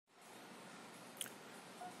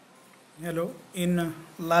Hello. In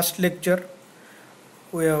last lecture,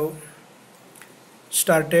 we have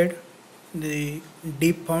started the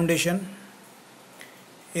deep foundation,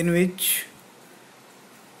 in which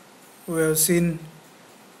we have seen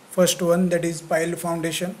first one, that is pile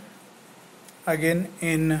foundation. Again,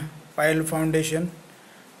 in pile foundation,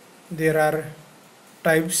 there are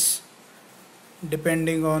types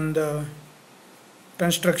depending on the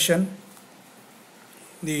construction.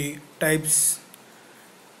 The types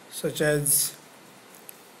such as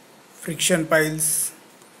friction piles,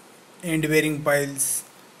 end bearing piles,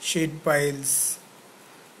 sheet piles,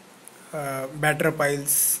 batter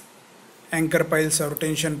piles, anchor piles or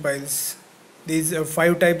tension piles. These are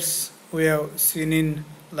five types we have seen in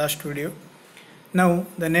last video. Now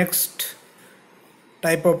the next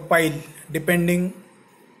type of pile, depending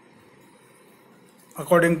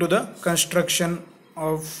according to the uh, construction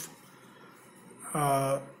of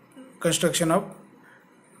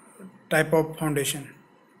type of foundation.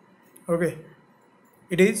 Okay,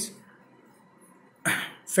 it is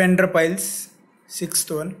fender piles,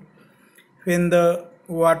 sixth one. When the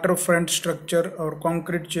waterfront structure or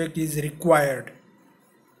concrete check is required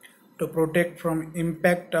to protect from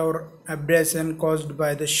impact or abrasion caused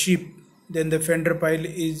by the ship, then the fender pile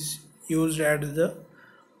is used at the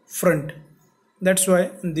front. That's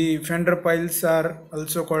why the fender piles are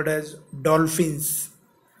also called as dolphins.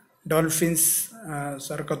 Dolphins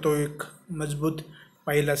सारखा तो एक मजबूत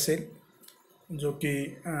पाईल असेल जो की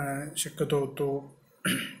शक्यतो तो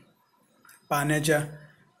पाण्याच्या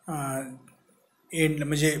एंड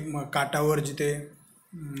म्हणजे काठावर जिथे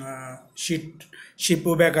शिप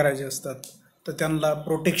उभ्या करायचे असतात तर त्यांना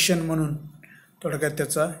प्रोटेक्शन म्हणून थोडक्यात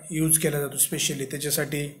त्याचा यूज केला जातो. स्पेशली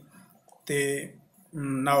त्याच्यासाठी ते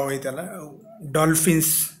नाव आहे त्याला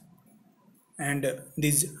dolphins. And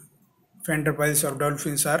these fender piles or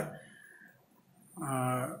dolphins are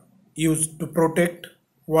used to protect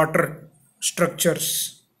water structures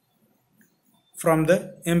from the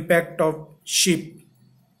impact of ship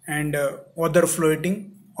and other floating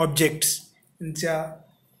objects. त्यांच्या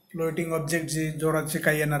फ्लोटिंग ऑब्जेक्ट जे जोराचे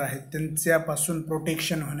काही येणार आहेत त्यांच्यापासून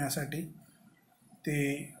प्रोटेक्शन होण्यासाठी ते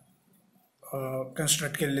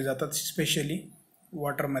कन्स्ट्रक्ट केलेले जातात, स्पेशली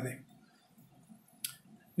वॉटरमध्ये.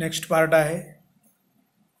 नेक्स्ट पार्ट आहे,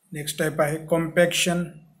 नेक्स्ट टाइप आहे compaction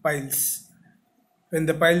piles. when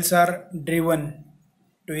the piles are driven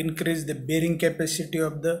to increase the bearing capacity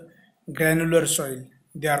of the granular soil,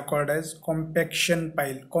 they are called as compaction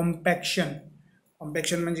pile.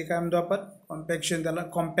 Compaction म्हणजे काय म्हणतो आपण? कॉम्पॅक्शन त्याला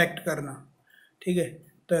कॉम्पॅक्ट करणं. ठीक आहे,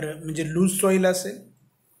 तर म्हणजे लूज सॉईल असेल,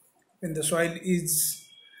 when the soil is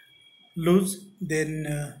loose, then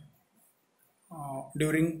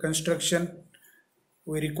during construction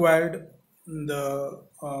we required the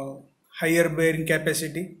higher bearing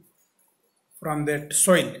capacity from that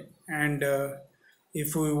soil, and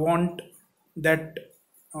if we want that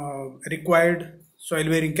required soil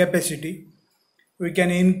bearing capacity, we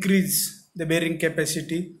can increase the bearing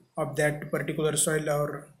capacity of that particular soil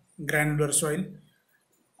or granular soil,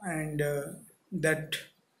 and that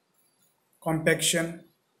compacted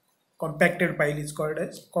pile is called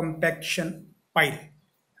as compaction pile.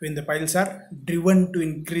 When the piles are driven to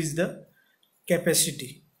increase the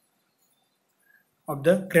capacity of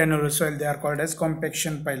the granular soil, they are called as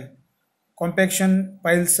compaction pile. Compaction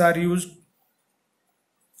piles are used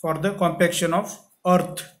for the compaction of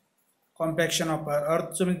earth. Compaction of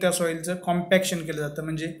earth म्हणजे त्या सॉईलचं compaction केलं जातं,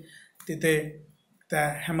 म्हणजे तिथे त्या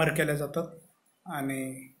hammer केल्या जातात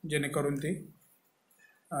आणि जेणेकरून ते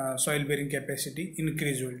सॉईल बेरिंग कॅपॅसिटी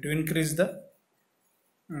इन्क्रीज होईल, to increase the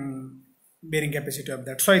bearing capacity of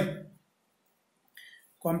that soil.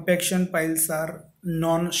 Compaction piles are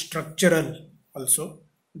non-structural also.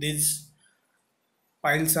 These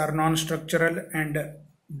piles are non-structural and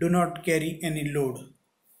do not carry any load.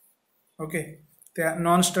 Okay, त्या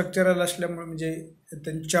नॉन स्ट्रक्चरल असल्यामुळे म्हणजे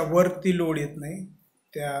त्यांच्यावरती लोड येत नाही,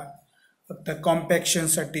 त्या फक्त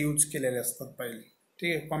कॉम्पॅक्शनसाठी use केलेले असतात पाईल.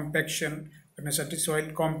 ठीक आहे, कॉम्पॅक्शन करण्यासाठी,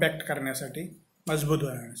 सॉईल कॉम्पॅक्ट करण्यासाठी, मजबूत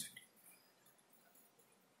बनवण्यासाठी.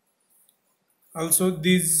 ऑल्सो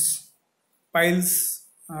दीज पाइल्स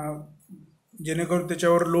जेणेकरून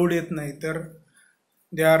त्याच्यावर लोड येत नाही, तर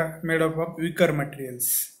they are made of vicar materials.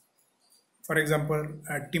 For example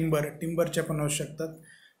टिंबरच्या पण असू शकतात.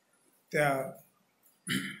 त्या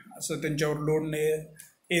असं त्यांच्यावर लोड नाही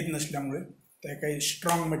येत नसल्यामुळे त्या काही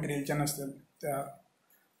स्ट्रॉंग मटेरियलच्या नसतात. त्या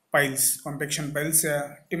पाइल्स, कॉम्पॅक्शन पाइल्स या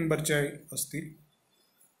टिंबरच्या असतील.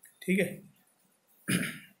 ठीक आहे,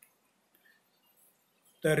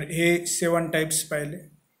 तर हे 7 टाइप्स पाहिले,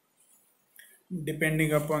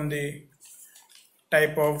 depending upon the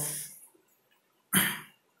type of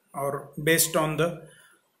or based on the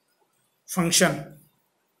function.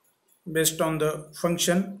 Based on the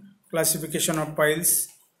function, classification of piles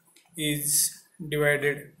is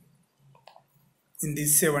divided in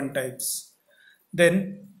these 7 types. Then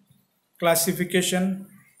classification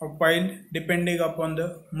of pile depending upon the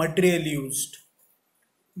material used.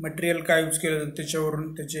 Material काय use केलं जातं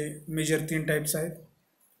त्याच्यावरून त्याचे major 3 types आहेत.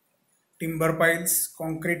 Timber piles,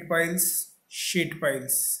 concrete piles, sheet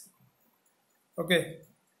piles. Okay,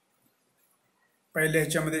 पहिले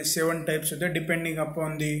ह्याच्यामध्ये 7 types होते depending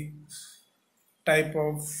upon the type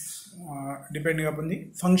of depending upon the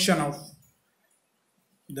function of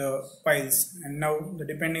the piles, and now the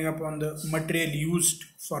depending upon the material used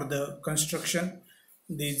for the construction,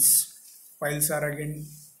 these piles are again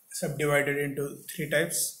subdivided into 3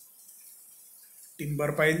 types: timber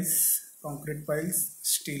piles, concrete piles,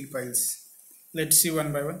 steel piles. Let's see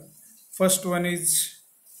one by one. First one is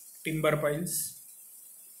timber piles.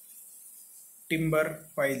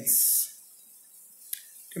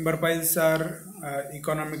 Timber piles are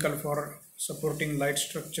economical for supporting light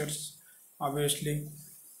structures. Obviously,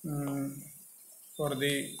 for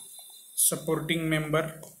the supporting member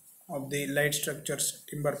of the light structures,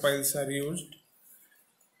 timber piles are used.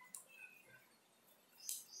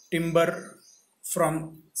 Timber from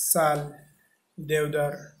sal,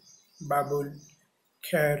 devdar, babul,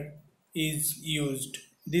 khair is used.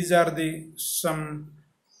 These are the some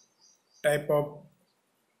type of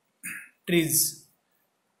trees.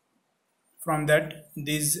 From that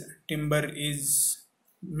this timber is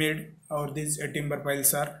made, or these timber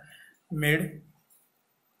piles are made.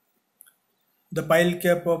 The pile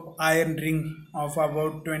cap of iron ring of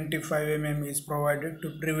about 25 mm is provided to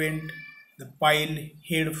prevent the pile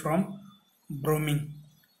head from broming.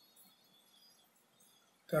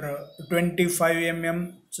 तर 25 mm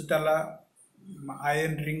च त्याला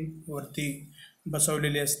iron ring वरती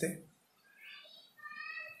बसवलेली असते.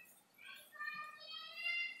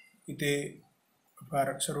 इथे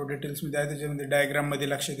फार सर्व डिटेल्समध्ये आहे, त्याच्यामध्ये डायग्राममध्ये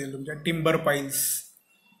लक्षात येईल तुमच्या. टिंबर पाइल्स,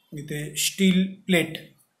 इथे स्टील प्लेट,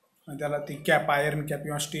 त्याला ती कॅप, आयर्न कॅप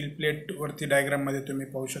किंवा स्टील प्लेट वरती डायग्राममध्ये तुम्ही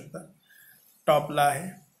पाहू शकता. टॉपला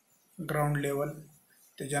आहे ग्राउंड लेवल,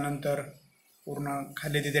 त्याच्यानंतर पूर्ण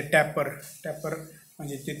खाली तिथे टॅपर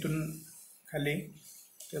म्हणजे तिथून खाली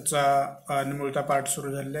त्याचा निमुळता पार्ट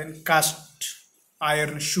सुरू झालेला आहे. कास्ट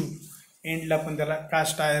आयर्न शू, एंडला पण त्याला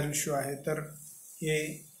कास्ट आयर्न शू आहे. तर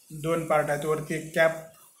हे 2 पार्ट आहेत, वरती कॅप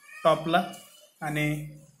टॉपला आणि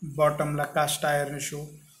बॉटमला कास्ट आयर्न शू.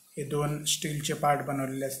 हे 2 स्टीलचे पार्ट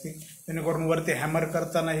बनवलेले असतील, जेणेकरून वरती हॅमर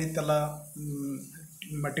करतानाही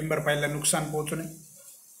त्याला टिंबर पाईलला नुकसान पोहोचू नये.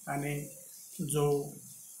 आणि जो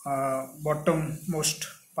बॉटम मोस्ट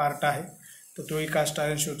पार्ट आहे तर तोही कास्ट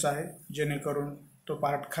आयर्न शूचा आहे, जेणेकरून तो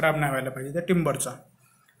पार्ट खराब नाही व्हायला पाहिजे त्या टिंबरचा.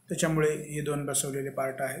 त्याच्यामुळे हे 2 बसवलेले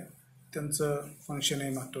पार्ट आहेत, त्यांचं फंक्शनही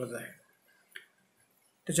महत्त्वाचं आहे.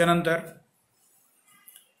 त्याच्यानंतर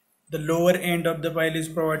the lower end of the pile is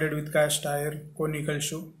provided with cast iron conical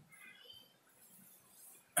shoe.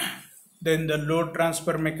 Then the load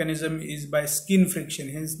transfer mechanism is by skin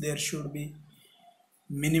friction, hence there should be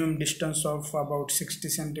minimum distance of about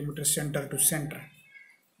 60 cm center to center.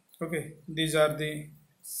 Okay, these are the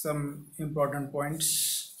some important points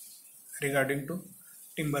regarding to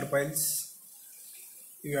timber piles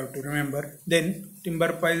you have to remember. Then timber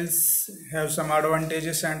piles have some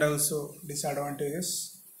advantages and also disadvantages.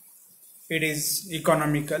 It is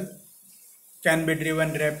economical, can be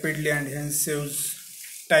driven rapidly and hence saves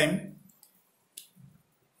time.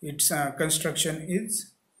 Its construction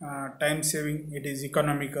is time saving. It is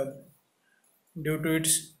economical. Due to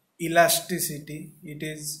its elasticity, it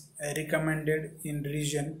is recommended in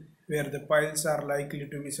region where the piles are likely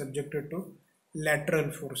to be subjected to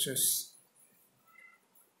lateral forces.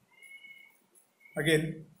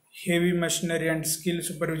 Again, heavy machinery and skill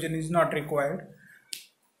supervision is not required.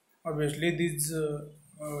 Obviously, these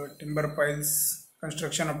timber piles,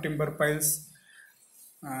 construction of timber piles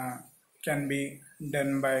can be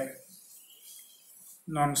done by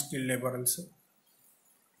non-skilled labor also.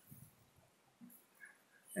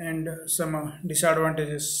 And some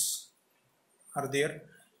disadvantages are there.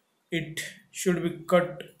 It should be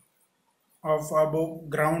cut off above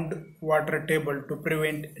ground water table to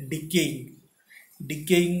prevent decaying.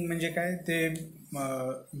 Decaying म्हणजे काय, ते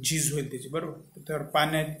झीज होईल त्याची, बरोबर. तर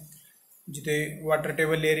पाण्यात जिथे वॉटर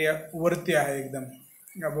टेबल एरिया वरती आहे एकदम,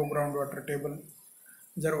 अबोव ग्राउंड वॉटर टेबल,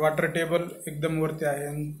 जर वॉटर टेबल एकदम वरती आहे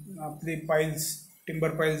आणि आपली पाईल्स,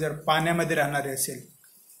 टिंबर पाईल्स जर पाण्यामध्ये राहणारे असेल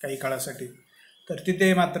काही काळासाठी, तर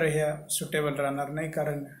तिथे मात्र ह्या सुटेबल राहणार नाही,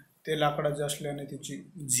 कारण ते लाकडाचं असल्याने त्याची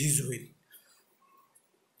झीज होईल.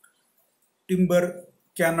 Timber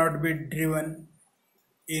cannot be driven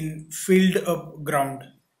in filled up ground.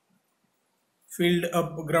 Field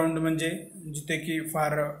up ground म्हणजे जिथे की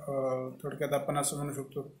फार थोडक्यात आपण असं म्हणू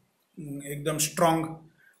शकतो एकदम स्ट्रॉंग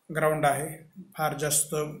ग्राउंड आहे, फार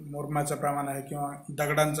जास्त मुरमाचं प्रमाण आहे किंवा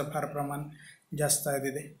दगडांचं फार प्रमाण जास्त आहे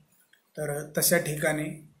तिथे, तर तशा ठिकाणी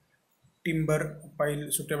टिंबर पाईल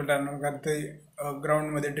सुटेबल राहणार, कारण ते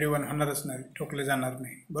ग्राउंडमध्ये ड्रिव्हन होणारच नाही, ठोकले जाणार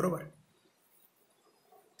नाही, बरोबर,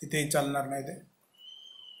 तिथेही चालणार नाही ते.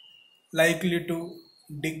 Likely to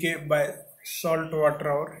decay bye salt water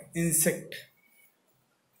और इन्सेक्ट.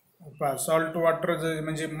 सॉल्ट वॉटर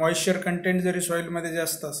म्हणजे मॉइश्चर कंटेंट जरी सॉईलमध्ये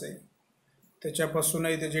जास्त असेल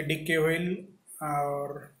त्याच्यापासूनही त्याचे डिके होईल,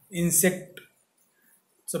 और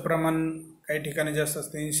इन्सेक्टचं प्रमाण काही ठिकाणी जास्त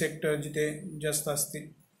असते, इन्सेक्ट जिथे जास्त असतील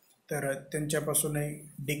तर त्यांच्यापासूनही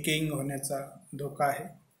डिकेइंग होण्याचा धोका आहे,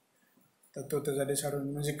 तर तो त्याचा डिसऑर्डर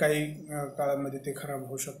म्हणजे काही काळामध्ये ते खराब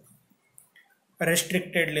होऊ शकतं.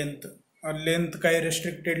 रेस्ट्रिक्टेड लेंथ काही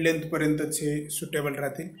रेस्ट्रिक्टेड लेंथपर्यंतच हे सुटेबल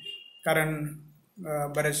राहतील, कारण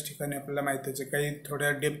बऱ्याच ठिकाणी आपल्याला माहीतच आहे काही थोड्या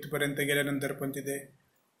डेप्थपर्यंत गेल्यानंतर पण तिथे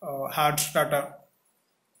हार्ड स्टार्टा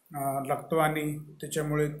लागतो आणि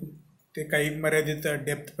त्याच्यामुळे ते काही मर्यादित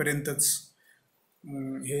डेप्थपर्यंतच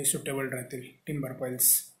हे सुटेबल राहतील टिंबर पाईल्स.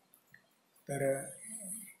 तर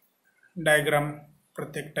डायग्राम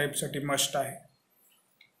प्रत्येक टाईपसाठी मस्ट आहे.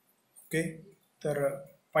 ओके, तर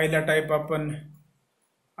पहिला टाईप आपण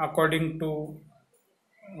according to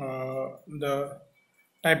the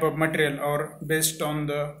type of material or based on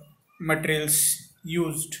the materials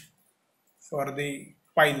used for the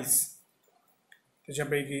piles,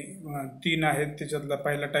 त्याच्यापैकी 3 आहेत. त्याच्यातला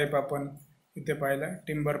पहिला टाईप आपण इथे पाहिला,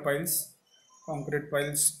 timber piles, concrete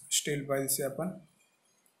piles, steel piles, हे आपण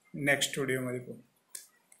नेक्स्ट व्हिडिओमध्ये पाहू.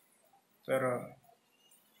 तर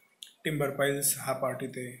टिंबर पाईल्स हा पार्ट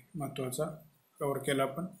इथे महत्त्वाचा कवर केला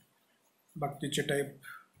आपण, बाकीचे टाईप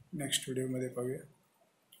नेक्स्ट व्हिडिओमध्ये पाहूया.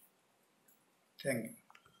 थँक्यू.